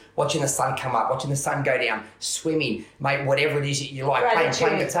watching the sun come up, watching the sun go down, swimming, mate, whatever it is that you like,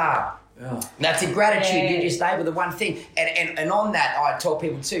 playing guitar. Yeah. That's a gratitude. You just label the one thing. And on that, I tell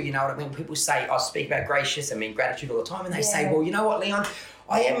people too, you know what I mean? People say, I speak about gracious, I mean gratitude all the time. And they say, well, you know what, Leon?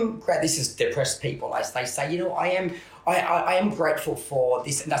 I am this is depressed people. They say, you know, I am grateful for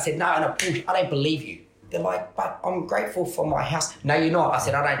this. And I said, no, I don't believe you. They're like, but I'm grateful for my house. No, you're not. I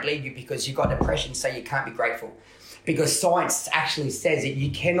said, I don't believe you because you've got depression, so you can't be grateful. Because science actually says that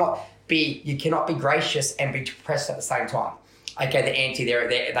you cannot be gracious and be depressed at the same time. Okay,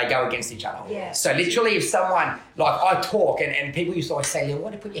 they go against each other. Yeah. So literally if someone, like I talk and people used to always say, why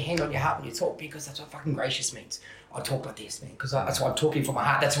do you put your hand on your heart when you talk? Because that's what fucking gracious means. I talk like this, man, because that's what I'm talking from my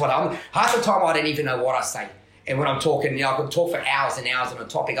heart. That's what half the time I don't even know what I say. And when I'm talking, you know, I could talk for hours and hours on a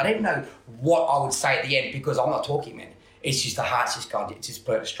topic. I don't even know what I would say at the end because I'm not talking, man. It's just the heart's just gone, it's just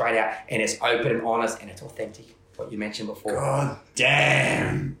put straight out and it's open and honest and it's authentic. What you mentioned before. God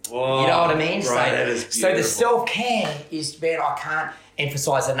damn. Whoa. You know what I mean? Right, that is beautiful. So the self-care is, man, I can't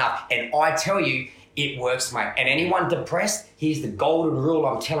emphasize enough. And I tell you, it works, mate. And anyone depressed, here's the golden rule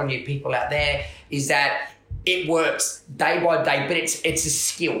I'm telling you people out there, is that it works day by day, but it's a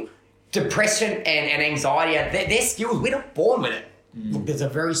skill. Depression and anxiety, they're skills. We're not born with it. Look, there's a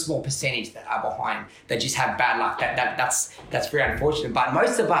very small percentage that are behind that just have bad luck. That's very unfortunate. But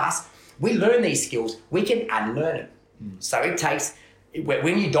most of us, we learn these skills. We can unlearn them. So it takes,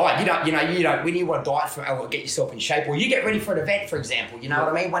 when you diet, you don't, when you want to diet or get yourself in shape, or you get ready for an event, for example, you know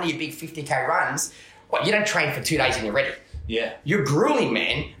what I mean? One of your big 50K runs, you don't train for 2 days and you're ready. Yeah. You're grueling,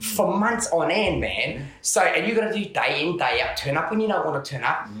 man, for months on end, man. So, and you're going to do day in, day out, turn up when you don't want to turn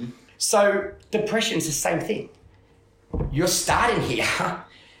up. Mm-hmm. So depression's the same thing. You're starting here.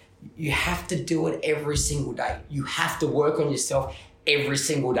 You have to do it every single day. You have to work on yourself every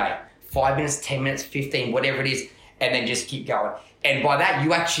single day. 5 minutes, 10 minutes, 15, whatever it is, and then just keep going. And by that,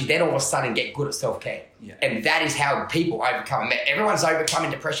 you actually then all of a sudden get good at self-care. Yeah. And that is how people overcome it. Everyone's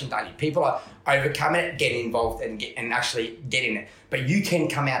overcoming depression daily. People are overcoming it, getting involved and actually getting it. But you can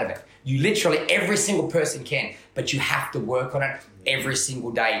come out of it. You literally, every single person can, but you have to work on it every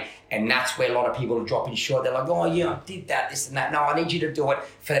single day. And that's where a lot of people are dropping short. They're like, oh yeah, I did that, this and that. No, I need you to do it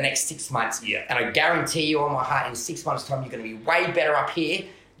for the next 6 months. Yeah. And I guarantee you on my heart, in 6 months' time, you're going to be way better up here.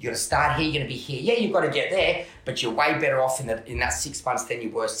 You're going to start here, you're going to be here. Yeah, you've got to get there, but you're way better off in that 6 months than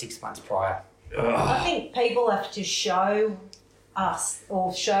you were 6 months prior. I think people have to show us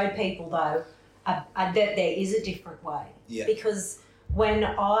or show people, though, that there is a different way. Yeah. Because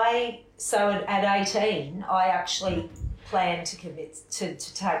at 18, I actually planned to commit to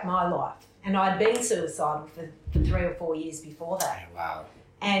take my life. And I'd been suicidal for 3 or 4 years before that. Wow.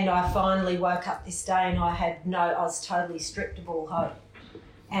 And I finally woke up this day and I was totally stripped of all hope.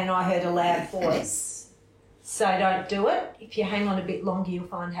 And I heard a loud voice, so don't do it. If you hang on a bit longer, you'll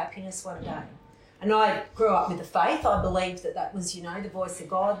find happiness one day. And I grew up with the faith. I believed that was, the voice of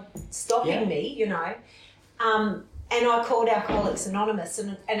God stopping me, And I called Alcoholics Anonymous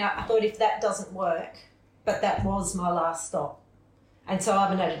and I thought if that doesn't work, but that was my last stop. And so I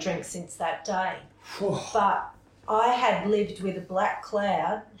haven't had a drink since that day. But I had lived with a black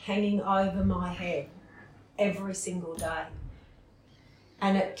cloud hanging over my head every single day.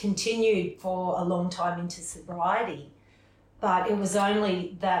 And it continued for a long time into sobriety. But it was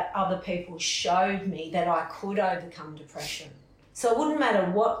only that other people showed me that I could overcome depression. So it wouldn't matter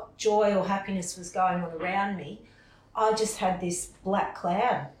what joy or happiness was going on around me. I just had this black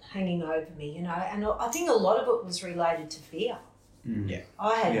cloud hanging over me, you know, and I think a lot of it was related to fear. Yeah.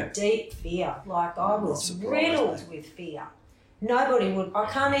 I had deep fear, like I was riddled with fear. I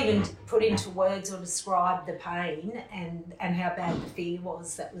can't even put into words or describe the pain and how bad the fear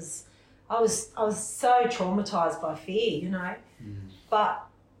was. I was so traumatised by fear, you know. But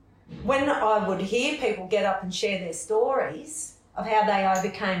when I would hear people get up and share their stories of how they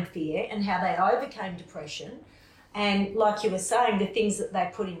overcame fear and how they overcame depression, and like you were saying, the things that they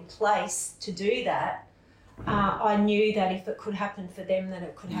put in place to do that, I knew that if it could happen for them, then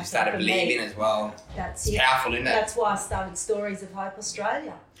it could happen for me. You started believing as well. That's it's powerful, isn't it? That's why I started Stories of Hope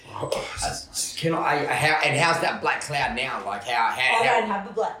Australia. How's that black cloud now? Like I don't have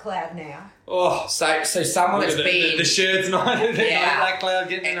a black cloud now. Oh, so someone that's been the shirt's not black cloud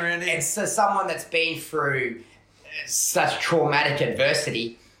getting around here. And so someone that's been through such traumatic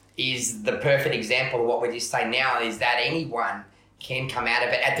adversity is the perfect example of what we're just saying now. Is that anyone can come out of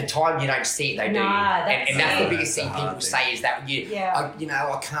it. At the time, you don't see it, they do. And that's the biggest thing people say is that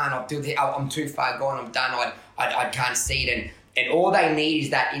I can't. I'll do this. I'm too far gone. I'm done. I can't see it. And all they need is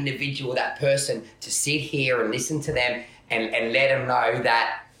that individual, that person, to sit here and listen to them and let them know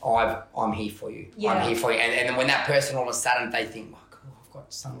that I'm here for you. Yeah. I'm here for you. And then when that person all of a sudden they think, oh, God, I've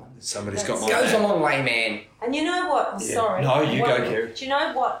got someone. Somebody's got my back. It goes a long way, man. And you know what? Sorry. No, you go, Kerrie. Do you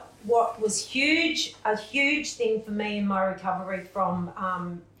know what was a huge thing for me in my recovery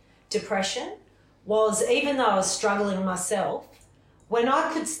from depression was, even though I was struggling myself, when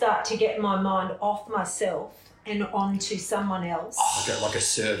I could start to get my mind off myself and onto someone else. Like a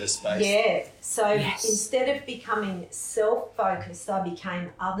service base. Yeah. So instead of becoming self-focused, I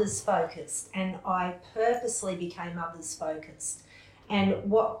became others-focused, and I purposely became others-focused. And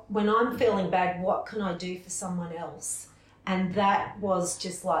when I'm feeling bad, what can I do for someone else? And that was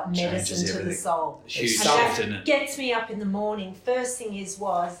just like medicine to the soul. Huge and shift, that isn't it? gets me up in the morning. First thing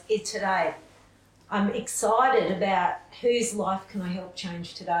was today. I'm excited about whose life can I help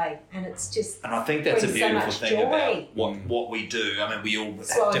change today, and it's just. And I think that's a brings beautiful so much thing joy. about what we do. I mean, we all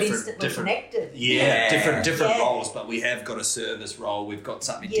So have I'm different. Connected. different roles, but we have got a service role. We've got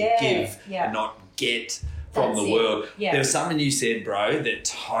something to give and not get from the world. Yeah. There was something you said, bro, that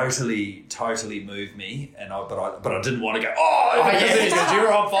totally moved me, and but I didn't want to go. Because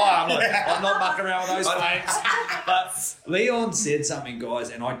you're on fire. I'm like, I'm not mucking around with those flames. But Leon said something, guys,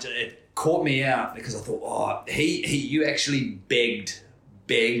 and it caught me out because I thought, you actually begged.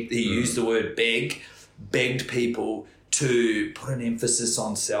 He used the word begged people to put an emphasis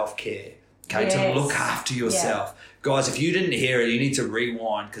on self-care. Okay, to look after yourself. Guys, if you didn't hear it, you need to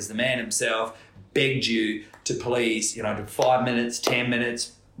rewind, because the man himself begged you to please, to 5 minutes, 10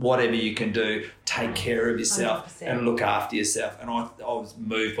 minutes, whatever you can do, take care of yourself 100%. and look after yourself. And I was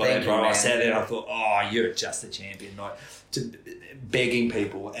moved by that, bro. I sat there and I thought, you're just a champion. Like, to begging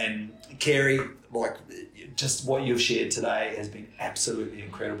people. And Kerrie, like, just what you've shared today has been absolutely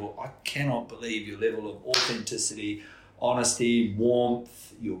incredible. I cannot believe your level of authenticity, honesty,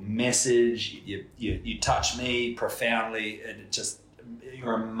 warmth, your message. You touch me profoundly, and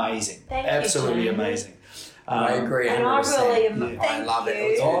you're amazing. Absolutely amazing. I agree. And I really am. I love you.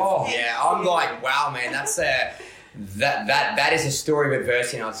 it. I'm like, wow, man, that's that is a story of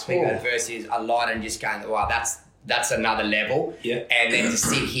adversity. And I speak of adversity a lot, and just going, wow, that's another level. Yeah. And then to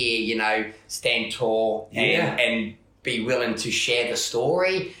sit here, stand tall and be willing to share the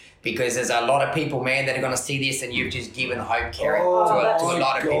story. Because there's a lot of people, man, that are going to see this, and you've just given hope, Kerrie, to a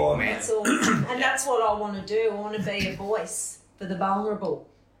lot of people, man. That's awesome. And that's what I want to do. I want to be a voice for the vulnerable.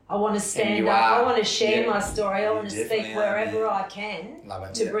 I want to stand up. I want to share my story. I want to speak wherever I can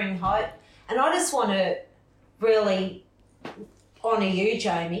to bring hope. And I just want to really honour you,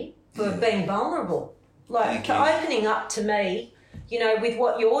 Jamie, for being vulnerable. Like, opening up to me, with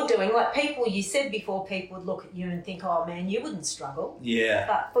what you're doing. Like, you said before, people would look at you and think, oh, man, you wouldn't struggle. Yeah.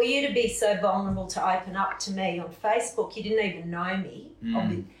 But for you to be so vulnerable to open up to me on Facebook, you didn't even know me,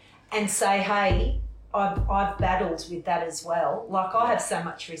 and say, hey, I've battled with that as well. Like, I have so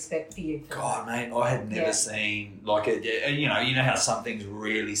much respect for you. God, mate, I had never seen like it. You know how some things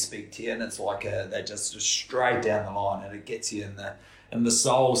really speak to you, and it's like they're just straight down the line, and it gets you in the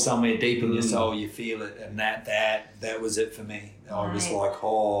soul, somewhere deep in your soul. You feel it, and that was it for me. I was like,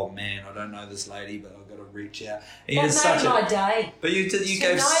 oh man, I don't know this lady, but I've got to reach out. That made my day. But you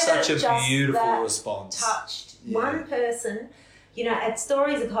gave such a beautiful response. Touched one person You know, at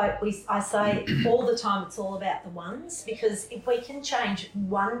Stories of Hope, I say all the time it's all about the ones, because if we can change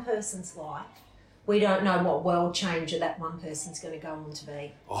one person's life, we don't know what world changer that one person's going to go on to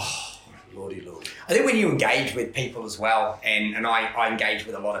be. Oh, lordy. I think when you engage with people as well, and I engage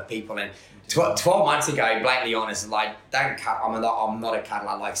with a lot of people, and 12 months ago, blatantly honest, like, don't cut. I'm not a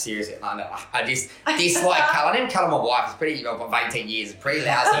cuddler, like, seriously. I just dislike cuddle. I didn't cuddle my wife. It's pretty, of 18 years, it's pretty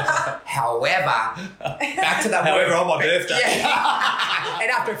lousy. However, back to that However, on my birthday. Yeah. And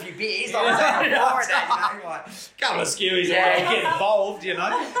after a few beers, I was like, that, you know, like, Couple of skewies, Yeah. I get involved, you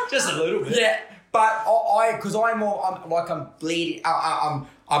know, just a little bit. yeah. But because I'm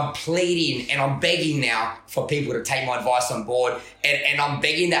pleading and I'm begging now for people to take my advice on board, and I'm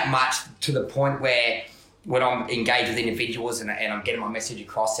begging that much to the point where when I'm engaged with individuals and I'm getting my message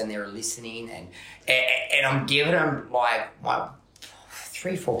across and they're listening and I'm giving them like my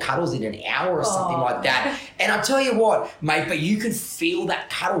 3-4 cuddles in an hour or something like that. And I tell you what, mate, but you can feel that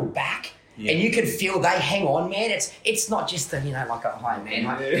cuddle back. Yeah. And you can feel they hang on, man. It's not just a, you know, like a hi, man.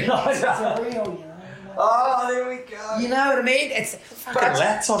 Like, it's a real, you know. Oh, there we go. You know what I mean? It's fucking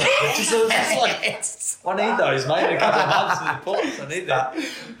lats on it. It's like, I need those, mate. In a couple of months in the ports, I need that.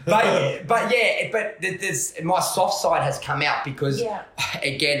 but there's my soft side has come out because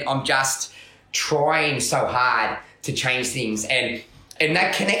again, I'm just trying so hard to change things, and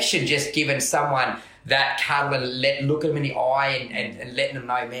that connection, just giving someone that cuddle and look at them in the eye and letting them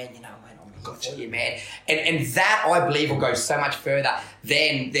know, man, you know, good for you, man. And that, I believe, will go so much further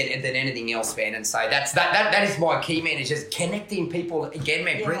than anything else, man. And so that is my key, man, is just connecting people again,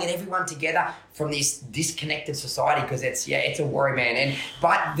 man, bringing everyone together from this disconnected society, because it's a worry, man.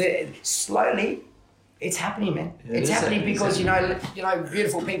 But slowly it's happening, man. It's happening because, you know,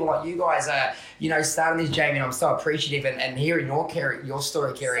 beautiful people like you guys are, you know, starting this, Jamie, and I'm so appreciative. And hearing your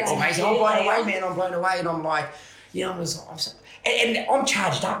story, Kerrie, it's amazing. I'm blown away, man. I'm blown away. And I'm like, you know, I'm so... And I'm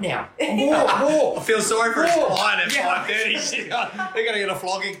charged up now. More. I feel sorry for his client at 5:30. They're going to get a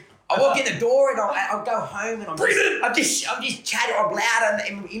flogging. I walk in the door and I'll go home and I'm just chatting. I'm loud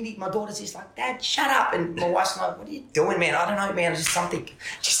and Indy, my daughter's just like, Dad, shut up. And my wife's like, what are you doing, man? I don't know, man. Just something,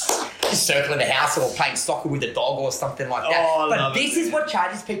 just circling the house or playing soccer with the dog or something like that. But this is what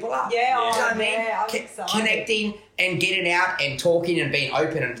charges people up. Yeah, you know what I mean? Yeah, I'm excited. Connecting and getting out and talking and being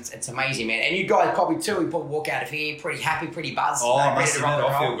open, and it's amazing, man. And you guys probably too. We probably walk out of here pretty happy, pretty buzzed. Oh, I must admit,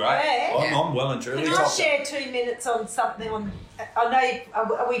 I feel great. Yeah. I'm well and truly. Can I share 2 minutes on something? I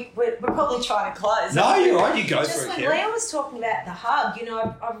know we're probably trying to close. No, you're right. You go just for it, when Kerrie. Leon was talking about the hug, you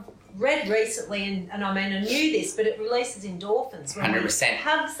know, I've read recently, and I mean, I knew this, but it releases endorphins when 100%. we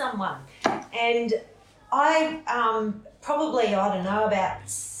hug someone. And I probably, I don't know, about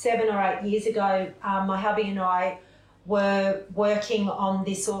 7 or 8 years ago, my hubby and I were working on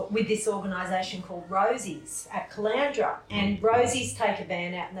this with this organisation called Rosie's at Caloundra, and Rosie's take a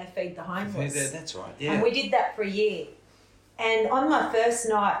van out and they feed the homeless. That's right. Yeah. And we did that for a year. And on my first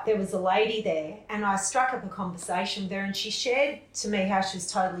night, there was a lady there, and I struck up a conversation with her, and she shared to me how she was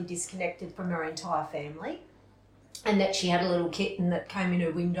totally disconnected from her entire family, and that she had a little kitten that came in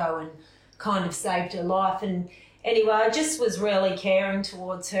her window and kind of saved her life. And anyway, I just was really caring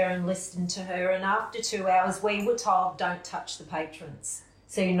towards her and listened to her. And after 2 hours, we were told, don't touch the patrons.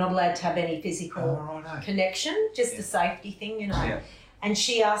 So you're not allowed to have any physical connection, just a safety thing, you know. Yeah. And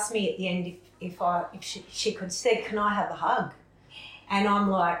she asked me at the end if she could say, can I have a hug? And I'm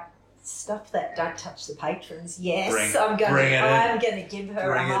like, stuff that, don't touch the patrons. Yes, I'm going to give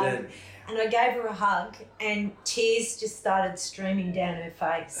her a hug. And I gave her a hug, and tears just started streaming down her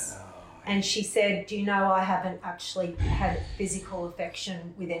face. And she said, do you know, I haven't actually had physical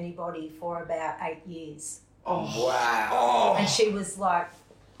affection with anybody for about 8 years. Oh, wow. And she was like,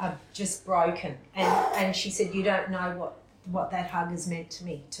 I'm just broken. And she said, you don't know what that hug has meant to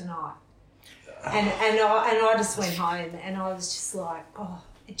me tonight. And I just went home, and I was just like,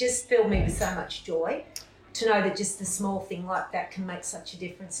 it just filled me with so much joy to know that just a small thing like that can make such a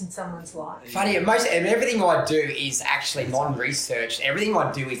difference in someone's life. Funny, everything I do is actually non-researched. Everything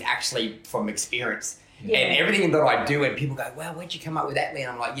I do is actually from experience. Yeah. And everything that I do, and people go, well, where'd you come up with that,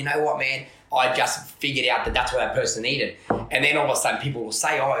 Leon? I'm like, you know what, man? I just figured out that that's what that person needed. And then all of a sudden people will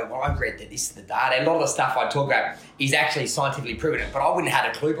say, oh, well, I've read that this is the data. And a lot of the stuff I talk about is actually scientifically proven. But I wouldn't have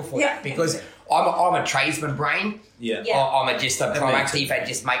had a clue before that, because I'm a tradesman brain. Yeah. I'm just a proactive and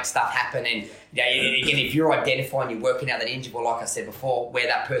just make stuff happen. And again, if you're identifying, you're working out that interval, like I said before, where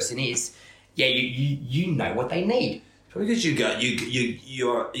that person is, you know what they need. Because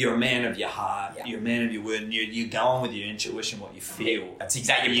you're a man of your heart, you're a man of your word, and you go on with your intuition, what you feel. That's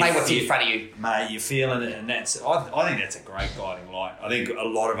exactly. You play what's in front of you, mate. You're feeling it, and I think that's a great guiding light. I think a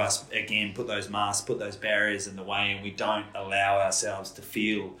lot of us again put those masks, put those barriers in the way, and we don't allow ourselves to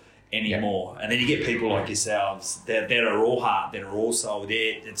feel anymore. And then you get people like yourselves that are all heart, that are all soul.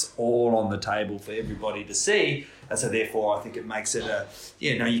 It's all on the table for everybody to see. And so therefore, I think it makes it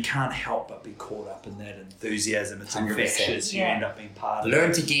you can't help but be caught up in that enthusiasm. It's 100%. Infectious. You end up being part of it.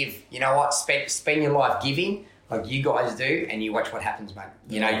 Learn to give. You know what? Spend your life giving like you guys do, and you watch what happens, mate.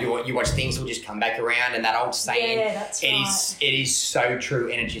 You watch things will just come back around, and that old saying, it is so true,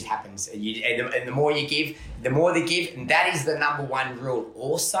 and it just happens. And the more you give, the more they give, and that is the number one rule.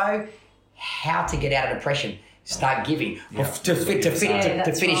 Also, how to get out of depression. Start giving. Yeah. To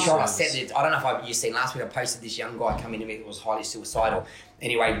finish on, I said it. I don't know if you've seen last week. I posted this young guy coming to me that was highly suicidal.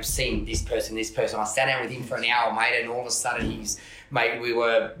 Anyway, seeing this person. I sat down with him for an hour, mate, and all of a sudden we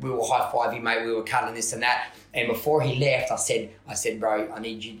were high-fiving, mate. We were cuddling this and that. And before he left, I said, bro, I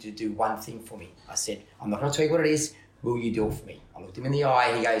need you to do one thing for me. I said, I'm not going to tell you what it is. Will you do it for me? I looked him in the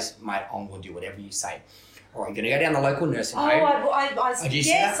eye. He goes, mate, I'm going to do whatever you say. All right, you're going to go down the local nursing home. I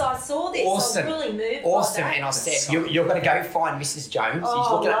saw this. Awesome. I was really moved Awesome. by that. And I said, you're going to go find Mrs. Jones. He's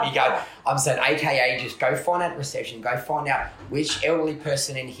looking at me go, I'm saying, AKA, just go find out reception, go find out which elderly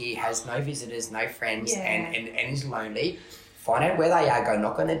person in here has no visitors, no friends, and is lonely. Find out where they are, go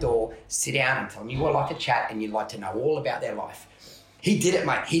knock on their door, sit down and tell them you would like to chat and you'd like to know all about their life. He did it,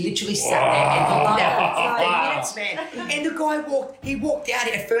 mate. He literally sat there and he did that for 15 minutes, man. And the guy walked out.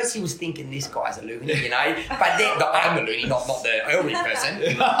 At first, he was thinking, this guy's a loony, But then, I'm the loony, not the elderly person.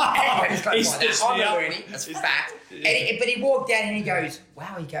 I'm the loony, that's a fact. But he walked out and he goes,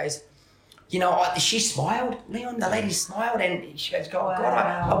 wow, she smiled, Leon, the lady smiled, and she goes, God,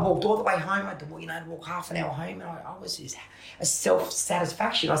 I walked all the way home. I had to walk half an hour home, and I was just a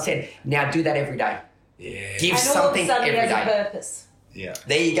self-satisfaction. I said, now do that every day. Yeah. Give something every day. Has a purpose. Yeah.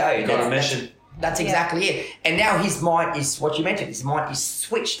 There you go. Got a mission. That's exactly it. And now his mind is what you mentioned. His mind is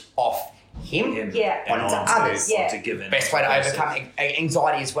switched off him onto others. To give in. Best way to overcome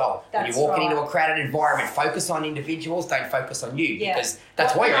anxiety as well. When you're walking into a crowded environment, focus on individuals. Don't focus on you because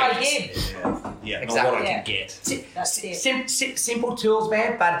that's why you're in it. Yeah, exactly. Not what I can get. That's it. Simple tools,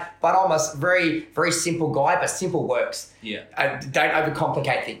 man, but almost very, very simple guy, but simple works. Yeah. Don't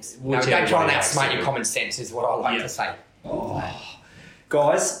overcomplicate things. Don't try and outsmart your common sense is what I like to say.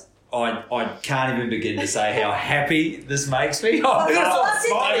 Guys, I can't even begin to say how happy this makes me. I'm going to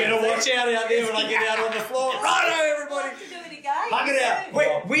watch out there when I get out on the floor. Righto, everybody. Hug it out.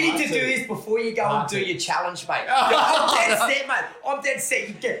 We need to do this before you go and do your challenge, mate. I'm dead set.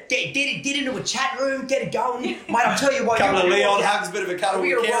 You get into a chat room, get it going. Mate, I'll tell you what. Couple of Leon hugs, bit of a cuddle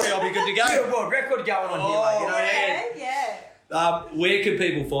with Kerrie, I'll be good to go. We've got a world record going on here, mate. Yeah. Where can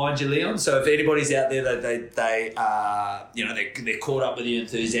people find you, Leon? So if anybody's out there that they're caught up with your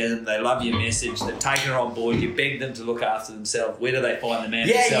enthusiasm, they love your message, they've taken it on board, you beg them to look after themselves. Where do they find the man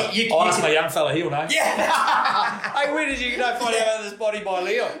himself? I'll ask my young fella, he'll know. Yeah. Hey, where did you find out about this Body by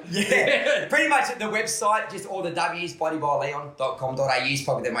Leon? Yeah. Pretty much at the website, just all the W's, bodybyleon.com.au is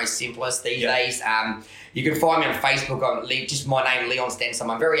probably the most simplest these days. You can find me on Facebook, just my name, Leon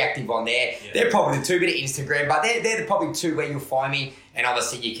Stensholm. I'm very active on there. Yeah. They're probably the two, bit of Instagram, but they're probably two where you'll find me, and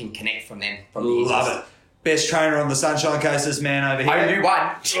obviously you can connect from them. Love it. Best trainer on the Sunshine Coast, this man over here. Only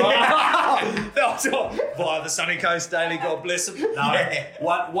one. Via the Sunny Coast Daily, God bless him.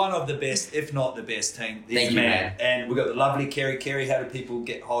 One of the best, if not the best team. Thank you, man. And we've got the lovely Kerrie. Kerrie, how do people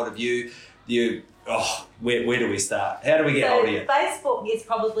get hold of you? Where do we start? How do we get hold of you? Facebook is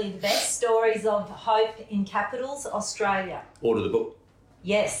probably the best. Stories of Hope in Capitals, Australia. Order the book.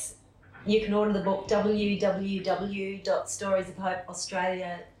 Yes. You can order the book,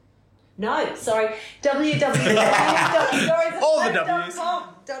 www.storiesofhopeaustralia. No, sorry, www.storiesofhope.com.au.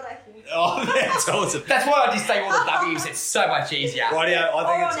 Oh, that's awesome. That's why I just say all the W's. It's so much easier. Rightio, or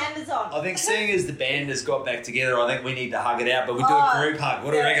on Amazon. I think seeing as the band has got back together, I think we need to hug it out, but we do a group hug. What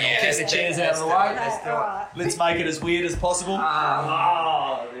do you reckon? I'll kiss the chairs out of the way. Let's make it as weird as possible.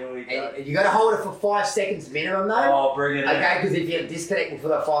 There we go. You got to hold it for 5 seconds minimum, though. Oh, bring it in. Okay, because if you disconnect for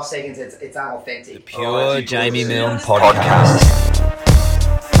the 5 seconds, it's unauthentic. The Pure Jamie Milne Podcast.